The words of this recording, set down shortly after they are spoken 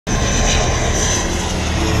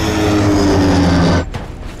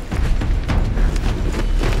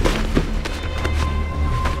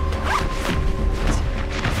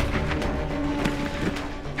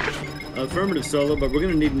Affirmative, Solo, but we're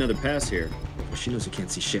gonna need another pass here. Well, she knows you can't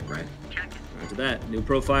see shit, right? Roger that. New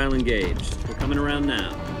profile engaged. We're coming around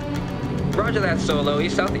now. Roger that, Solo.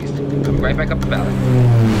 East southeast. Coming right back up the valley.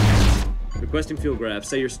 Requesting fuel graph.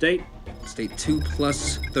 Say your state. State 2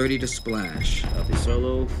 plus 30 to splash. Copy,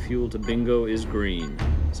 Solo. Fuel to bingo is green.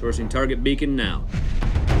 Sourcing target beacon now.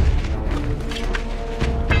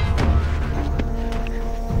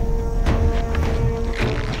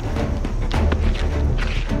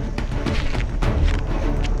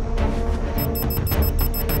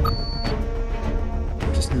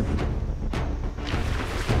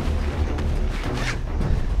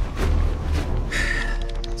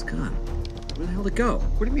 Go.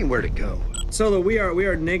 What do you mean, where to go? Solo, we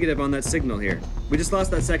are negative on that signal here. We just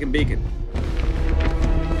lost that second beacon.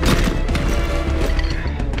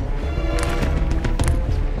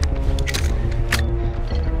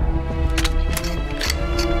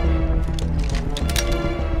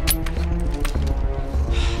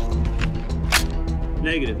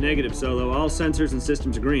 Negative, Solo. All sensors and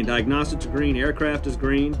systems are green. Diagnostics are green. Aircraft is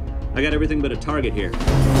green. I got everything but a target here.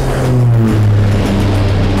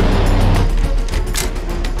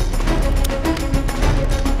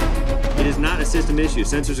 Not a system issue.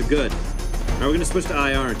 Sensors are good. All right, we're gonna switch to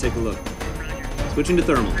IR and take a look. Switching to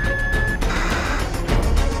thermal.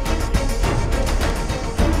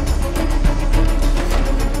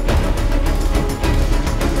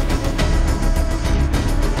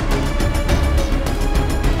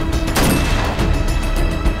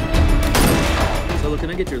 Solo, can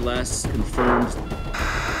I get your last confirmed?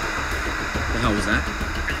 The hell was that?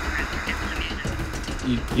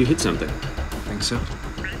 You hit something. Think so?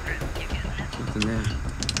 Nothing there.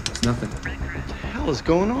 It's nothing. What the hell is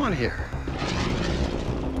going on here?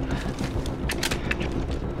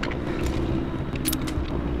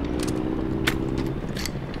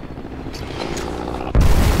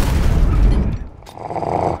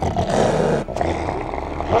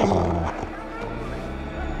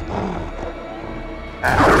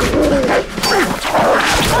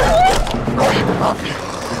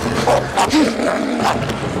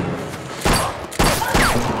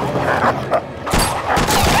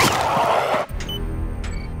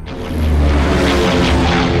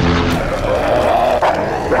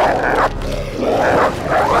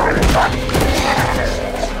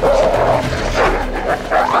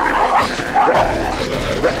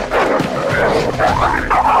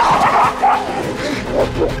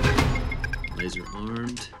 Laser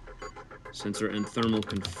armed. Sensor and thermal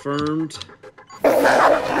confirmed.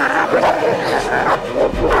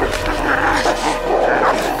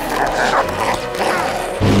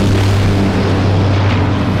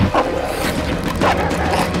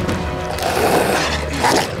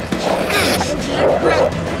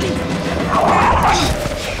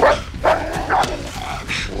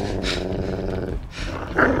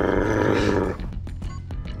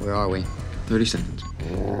 Where are we? 30 seconds.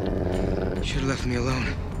 You should have left me alone.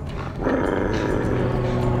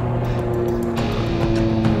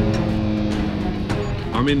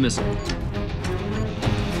 Army missile.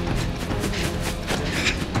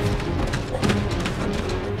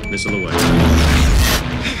 Missile away.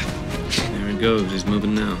 There he goes. He's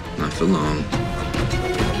moving now. Not for long.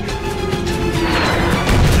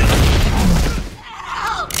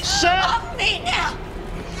 Stop me now!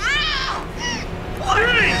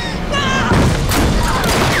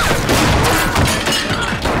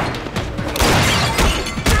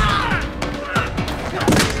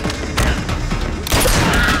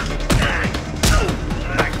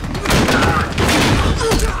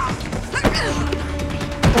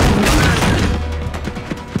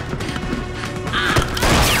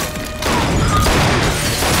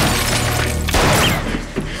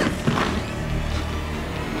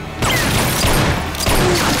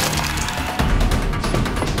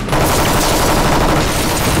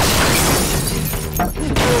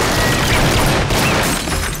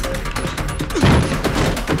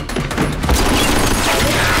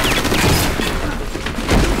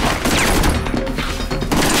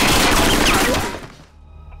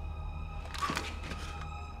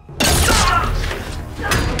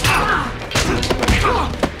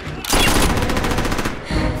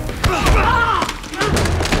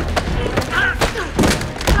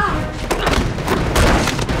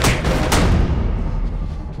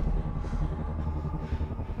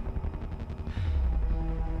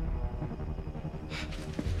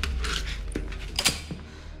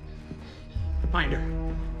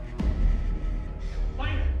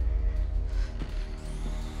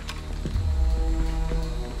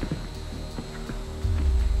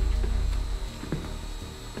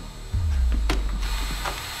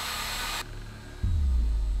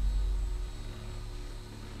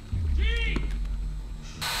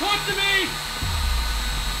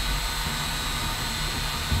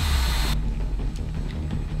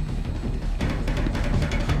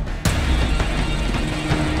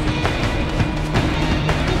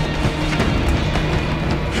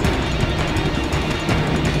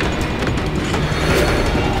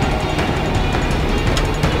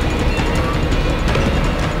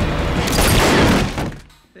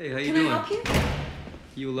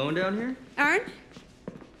 alone down here? Aaron?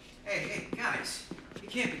 Hey, guys. You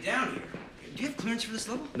can't be down here. Do you have clearance for this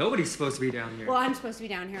level? Nobody's supposed to be down here. Well, I'm supposed to be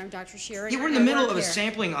down here. I'm Dr. Shearer. Yeah, we're in the middle of a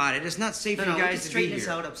sampling audit. It's not safe for you guys to be straighten here. this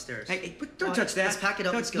out upstairs. Hey, don't touch that. Let's pack it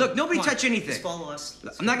up. Let's go. Look, nobody Come on. touch anything. Just follow us.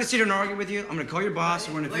 I'm not gonna sit here and argue with you. I'm gonna call your boss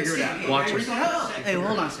and we're gonna figure it out. Watch it. Hey,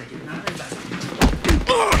 hold on a second. Not very bad.